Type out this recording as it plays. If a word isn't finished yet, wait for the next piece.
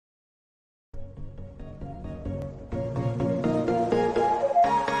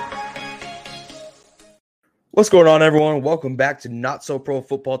What's going on, everyone? Welcome back to Not So Pro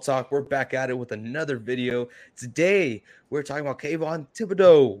Football Talk. We're back at it with another video. Today, we're talking about Kayvon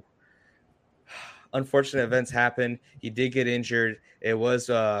Thibodeaux. Unfortunate events happened. He did get injured. It was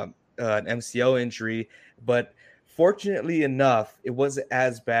an MCL injury, but fortunately enough, it wasn't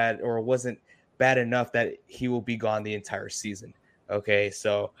as bad, or it wasn't bad enough that he will be gone the entire season. Okay,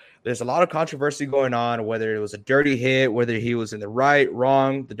 so there's a lot of controversy going on, whether it was a dirty hit, whether he was in the right,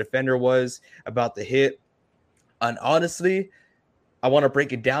 wrong, the defender was about the hit. And honestly, I want to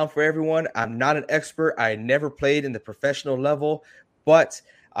break it down for everyone. I'm not an expert. I never played in the professional level, but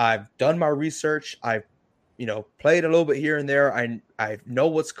I've done my research. I've, played a little bit here and there. I know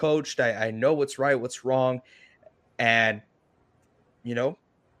what's coached. I know what's right, what's wrong. And, I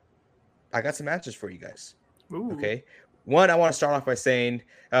got some answers for you guys. Ooh. Okay. One, I want to start off by saying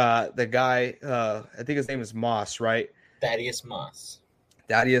the guy, I think his name is Moss, right? Thaddeus Moss.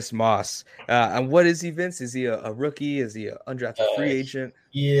 And what is he, Vince? Is he a rookie? Is he an undrafted free agent?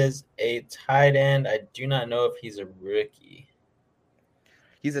 He is a tight end. I do not know if he's a rookie.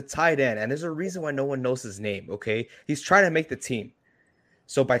 He's a tight end, and there's a reason why no one knows his name, okay? He's trying to make the team.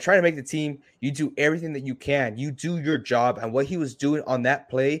 So by trying to make the team, you do everything that you can. You do your job, and what he was doing on that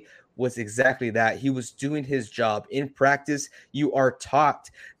play was exactly that. He was doing his job. In practice, you are taught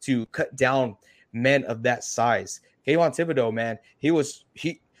to cut down men of that size. Kayvon Thibodeaux, man,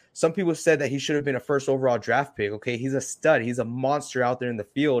 some people said that he should have been a first overall draft pick. Okay, he's a stud. He's a monster out there in the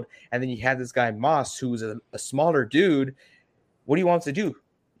field. And then you have this guy Moss, who's a smaller dude. What do you want him to do?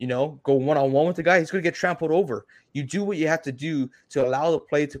 Go one-on-one with the guy? He's going to get trampled over. You do what you have to do to allow the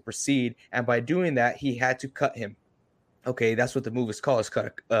play to proceed. And by doing that, he had to cut him. Okay, that's what the move is called. It's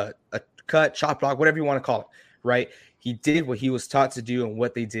cut, a cut, chop block, whatever you want to call it, right? He did what he was taught to do and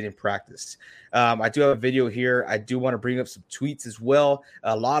what they did in practice. I do have a video here. I do want to bring up some tweets as well.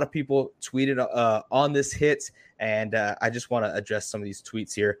 A lot of people tweeted on this hit, and I just want to address some of these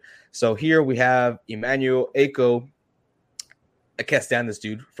tweets here. So here we have Emmanuel Echo. I can't stand this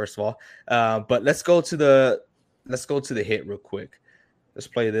dude, first of all. But let's go to the hit real quick. Let's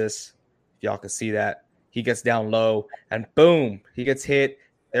play this. Y'all can see that. He gets down low, and boom, he gets hit.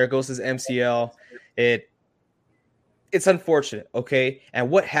 There goes his MCL. It's unfortunate, okay? And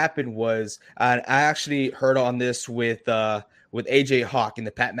what happened was, I actually heard on this with AJ Hawk in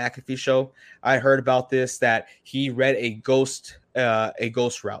the Pat McAfee show. I heard about this, that he read a ghost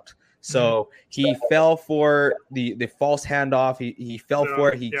route. So he fell for the false handoff. He fell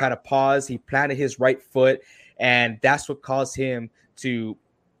for it. He kind of paused. He planted his right foot, and that's what caused him to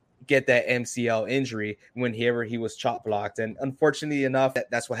get that MCL injury whenever he was chop blocked. And unfortunately enough,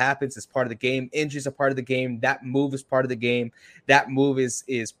 that's what happens. It's part of the game. Injuries are part of the game. That move is part of the game. That move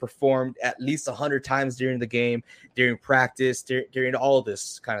is performed at least 100 times during the game, during practice, during all of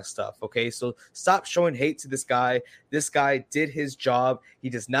this kind of stuff. Okay, so stop showing hate to this guy. This guy did his job.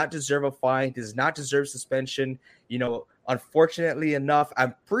 He does not deserve a fine. He does not deserve suspension. Unfortunately enough,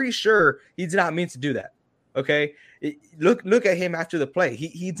 I'm pretty sure he did not mean to do that. Okay, look at him after the play.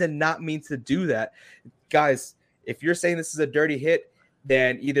 He did not mean to do that. Guys, if you're saying this is a dirty hit,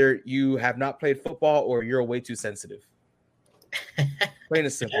 then either you have not played football or you're way too sensitive. Plain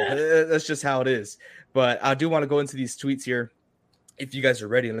and simple. That's just how it is. But I do want to go into these tweets here, if you guys are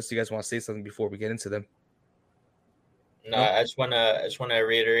ready, unless you guys want to say something before we get into them. No, I just want to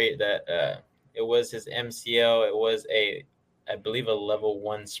reiterate that it was his MCL. It was I believe a level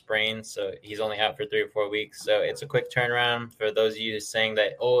 1 sprain, so he's only out for 3 or 4 weeks. So it's a quick turnaround. For those of you saying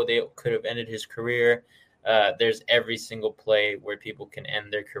that, they could have ended his career, there's every single play where people can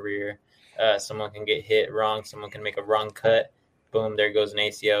end their career. Someone can get hit wrong. Someone can make a wrong cut. Boom, there goes an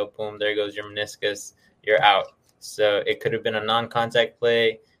ACL. Boom, there goes your meniscus. You're out. So it could have been a non-contact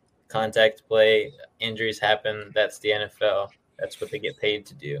play, contact play. Injuries happen. That's the NFL. That's what they get paid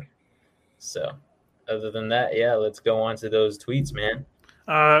to do. So other than that, let's go on to those tweets, man.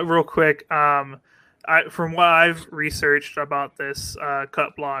 Real quick, from what I've researched about this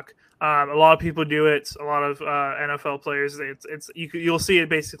cut block, a lot of people do it. A lot of NFL players, you'll see it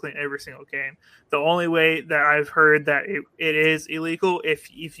basically in every single game. The only way that I've heard that it is illegal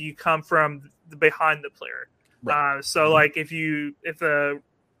if you come from behind the player. Right. So like if Kayvon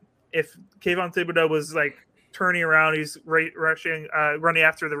Thibodeaux was like turning around, he's running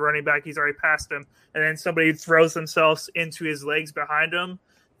after the running back, he's already passed him, and then somebody throws themselves into his legs behind him,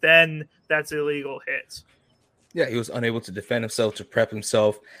 then that's illegal hit. Yeah, he was unable to defend himself, to prep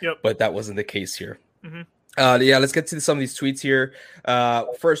himself. Yep. But that wasn't the case here. Mm-hmm. Let's get to some of these tweets here.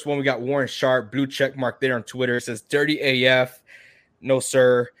 First one, we got Warren Sharp, blue check mark there on Twitter. It says, dirty AF. No,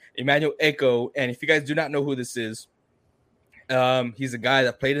 sir. Emmanuel Echo. And if you guys do not know who this is, he's a guy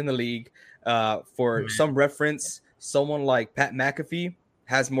that played in the league. For some reference, someone like Pat McAfee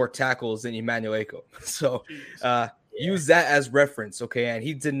has more tackles than Emmanuel Eko. So use that as reference, okay? And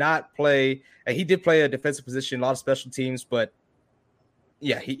he did not play, and he did play a defensive position, a lot of special teams, but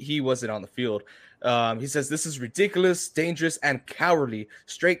yeah, he wasn't on the field. He says this is ridiculous, dangerous, and cowardly.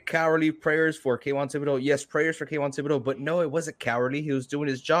 Straight cowardly. Prayers for Kayvon Thibodeaux. Yes, prayers for Kayvon Thibodeaux, but no, it wasn't cowardly. He was doing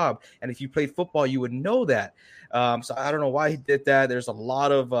his job, and if you played football, you would know that. So I don't know why he did that. There's a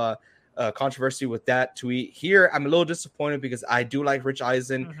lot of controversy with that tweet. Here, I'm a little disappointed because I do like Rich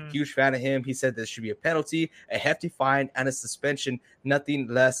Eisen. Huge fan of him. He said there should be a penalty, a hefty fine, and a suspension. Nothing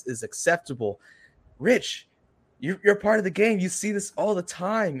less is acceptable. Rich, you're part of the game. You see this all the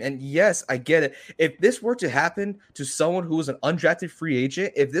time. And yes, I get it. If this were to happen to someone who was an undrafted free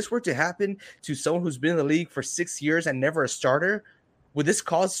agent, if this were to happen to someone who's been in the league for 6 years and never a starter, would this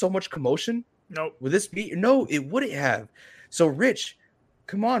cause so much commotion? No. Would this be? No, it wouldn't have. So, Rich,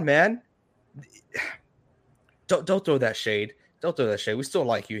 come on, man. Don't throw that shade. Don't throw that shade. We still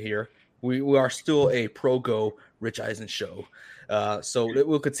like you here. We are still a pro-go Rich Eisen show. So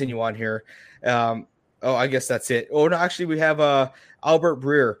we'll continue on here. Oh, I guess that's it. Oh, no, actually, we have Albert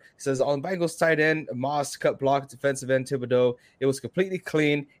Breer. It says, on Bengals tight end, Moss cut block, defensive end, Thibodeaux. It was completely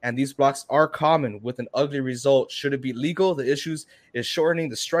clean, and these blocks are common with an ugly result. Should it be legal? The issues is shortening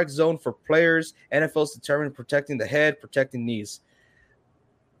the strike zone for players. NFL's determined protecting the head, protecting knees.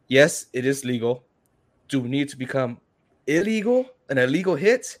 Yes, it is legal. Do we need to become illegal, an illegal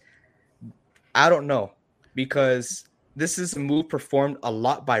hit? I don't know, because this is a move performed a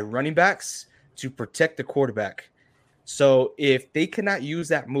lot by running backs to protect the quarterback. So if they cannot use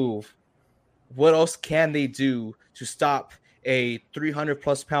that move, what else can they do to stop a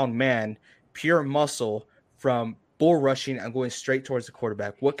 300-plus pound man, pure muscle, from bull rushing and going straight towards the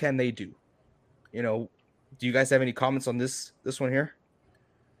quarterback? What can they do? You know, do you guys have any comments on this one here?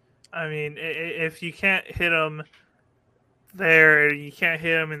 I mean, if you can't hit him there, you can't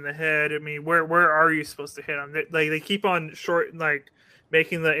hit him in the head. I mean, where are you supposed to hit him? They keep on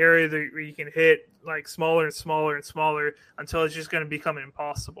making the area that you can hit like smaller and smaller and smaller until it's just going to become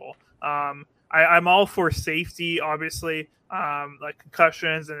impossible. I'm all for safety, obviously, like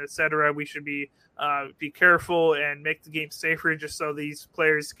concussions and etc. We should be careful and make the game safer, just so these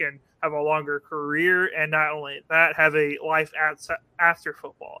players can have a longer career, and not only that, have a life after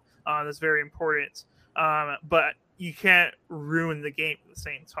football. That's very important. But you can't ruin the game at the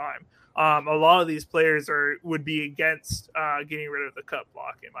same time. A lot of these players would be against getting rid of the cut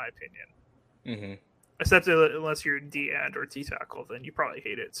block, in my opinion. Mm-hmm. Except unless you're D end or T tackle, then you probably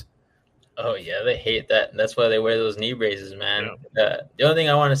hate it. Oh yeah, they hate that. That's why they wear those knee braces, man. Yeah. The only thing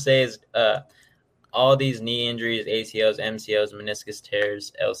I want to say is all these knee injuries, ACLs, MCLs, meniscus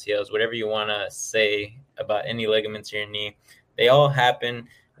tears, LCLs, whatever you want to say about any ligaments in your knee, they all happen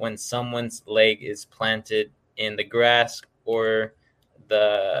when someone's leg is planted in the grass or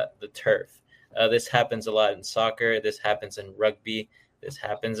the turf. This happens a lot in soccer. This happens in rugby. This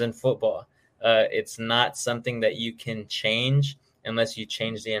happens in football. It's not something that you can change unless you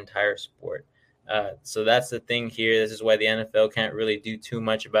change the entire sport. So that's the thing here. This is why the NFL can't really do too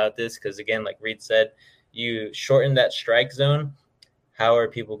much about this, because, again, like Reed said, you shorten that strike zone, how are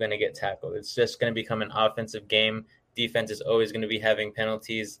people going to get tackled? It's just going to become an offensive game. Defense is always going to be having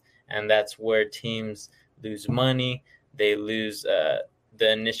penalties, and that's where teams lose money. They lose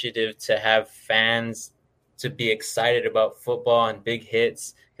the initiative to have fans to be excited about football and big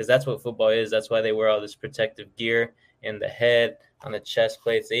hits, because that's what football is. That's why they wear all this protective gear in the head, on the chest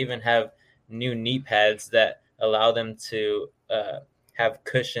plates. They even have new knee pads that allow them to have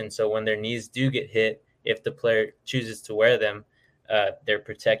cushion, so when their knees do get hit, if the player chooses to wear them, they're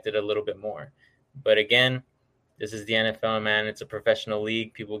protected a little bit more. But again, this is the NFL, man. It's a professional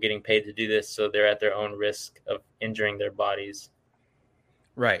league. People getting paid to do this, so they're at their own risk of injuring their bodies.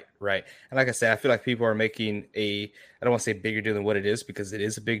 Right. And like I said, I feel like people are making I don't want to say bigger deal than what it is, because it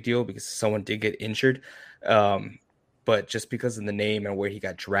is a big deal because someone did get injured. But just because of the name and where he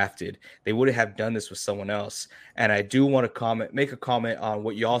got drafted, they would have done this with someone else. And I do want to make a comment on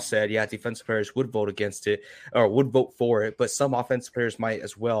what y'all said. Yeah, defensive players would vote against it or would vote for it, but some offensive players might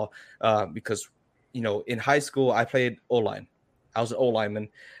as well, because, you know, in high school, I played O-line. I was an O-lineman.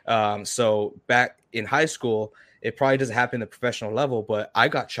 So back in high school, it probably doesn't happen at the professional level, but I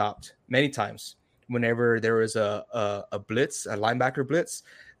got chopped many times whenever there was a blitz, a linebacker blitz.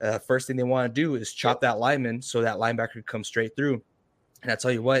 First thing they want to do is chop that lineman so that linebacker can come straight through. And I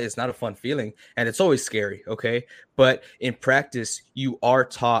tell you what, it's not a fun feeling, and it's always scary, okay? But in practice, you are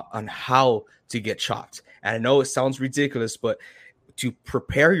taught on how to get chopped. And I know it sounds ridiculous, but to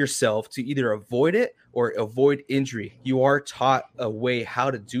prepare yourself to either avoid it or avoid injury. You are taught a way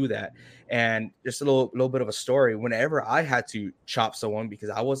how to do that. And just a little bit of a story. Whenever I had to chop someone because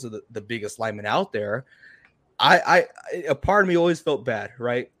I wasn't the biggest lineman out there, a part of me always felt bad,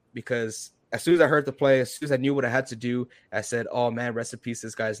 right? Because as soon as I heard the play, as soon as I knew what I had to do, I said, "Oh man, rest in peace,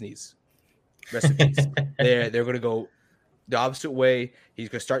 this guy's knees. Rest in peace." They're going to go the opposite way. He's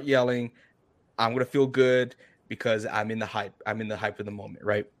going to start yelling. I'm going to feel good because I'm in the hype. I'm in the hype of the moment,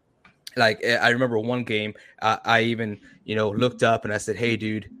 right? Like I remember one game, I even looked up and I said, "Hey,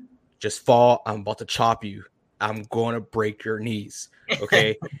 dude, just fall. I'm about to chop you. I'm going to break your knees."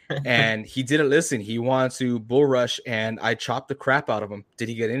 Okay. And he didn't listen. He wanted to bull rush and I chopped the crap out of him. Did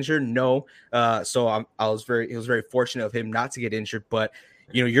he get injured? No. So it was very fortunate of him not to get injured, but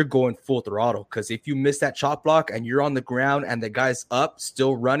you're going full throttle because if you miss that chop block and you're on the ground and the guy's up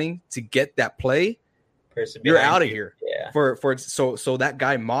still running to get that play, you're out of here. Yeah. So that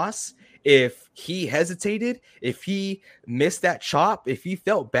guy Moss, if he hesitated, if he missed that chop, if he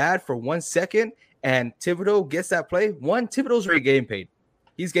felt bad for 1 second and Thibodeaux gets that play, Thibodeaux's already getting paid.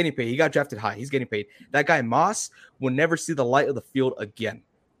 He's getting paid. He got drafted high. He's getting paid. That guy Moss will never see the light of the field again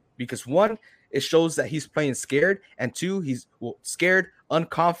because 1, it shows that he's playing scared, and 2, he's scared,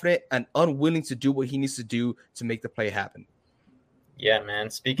 unconfident, and unwilling to do what he needs to do to make the play happen. Yeah, man.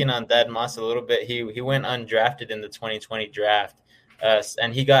 Speaking on Thad Moss a little bit, he went undrafted in the 2020 draft,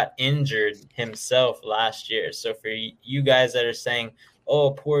 and he got injured himself last year. So for you guys that are saying,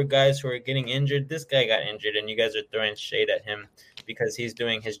 "Oh, poor guys who are getting injured," this guy got injured, and you guys are throwing shade at him because he's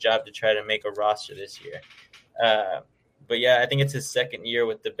doing his job to try to make a roster this year. But yeah, I think it's his second year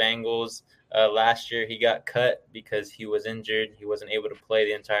with the Bengals. Last year he got cut because he was injured. He wasn't able to play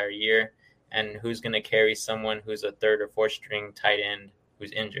the entire year. And who's going to carry someone who's a 3rd or 4th string tight end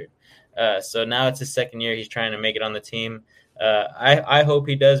who's injured? So now it's his second year. He's trying to make it on the team. I hope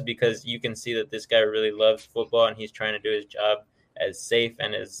he does because you can see that this guy really loves football and he's trying to do his job as safe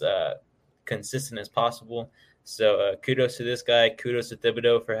and as consistent as possible. So kudos to this guy. Kudos to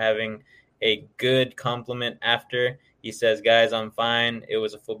Thibodeaux for having a good compliment after. He says, "Guys, I'm fine. It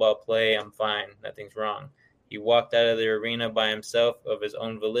was a football play. I'm fine. Nothing's wrong." He walked out of the arena by himself of his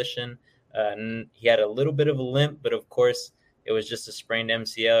own volition. He had a little bit of a limp, but of course it was just a sprained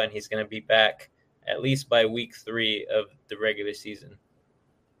MCL, and he's going to be back at least by week 3 of the regular season.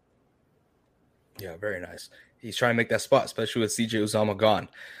 Yeah, very nice. He's trying to make that spot, especially with CJ Uzomah gone.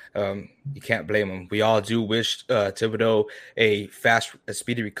 You can't blame him. We all do wish Thibodeaux a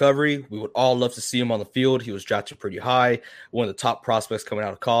speedy recovery. We would all love to see him on the field. He was drafted pretty high, one of the top prospects coming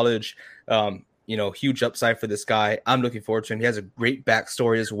out of college. Huge upside for this guy. I'm looking forward to him. He has a great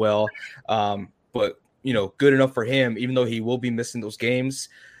backstory as well. But good enough for him, even though he will be missing those games.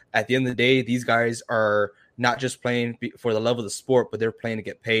 At the end of the day, these guys are not just playing for the love of the sport, but they're playing to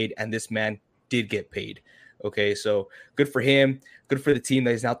get paid. And this man did get paid. Okay, so good for him, good for the team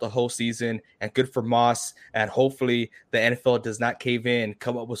that he's out the whole season, and good for Moss. And hopefully the NFL does not cave in,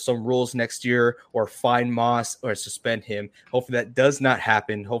 come up with some rules next year or fine Moss or suspend him. Hopefully that does not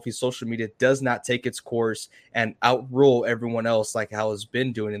happen. Hopefully social media does not take its course and outrule everyone else like how it's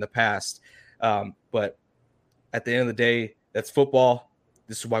been doing in the past. But at the end of the day, that's football.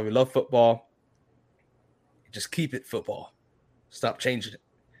 This is why we love football. Just keep it football. Stop changing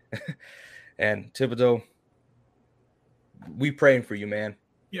it. And Thibodeaux, we praying for you, man.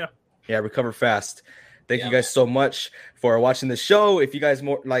 Yeah, recover fast. Thank you guys so much for watching the show. If you guys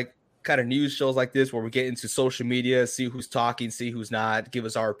more like kind of news shows like this where we get into social media, see who's talking, see who's not, give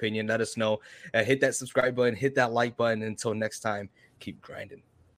us our opinion, let us know. Hit that subscribe button, hit that like button. Until next time, keep grinding.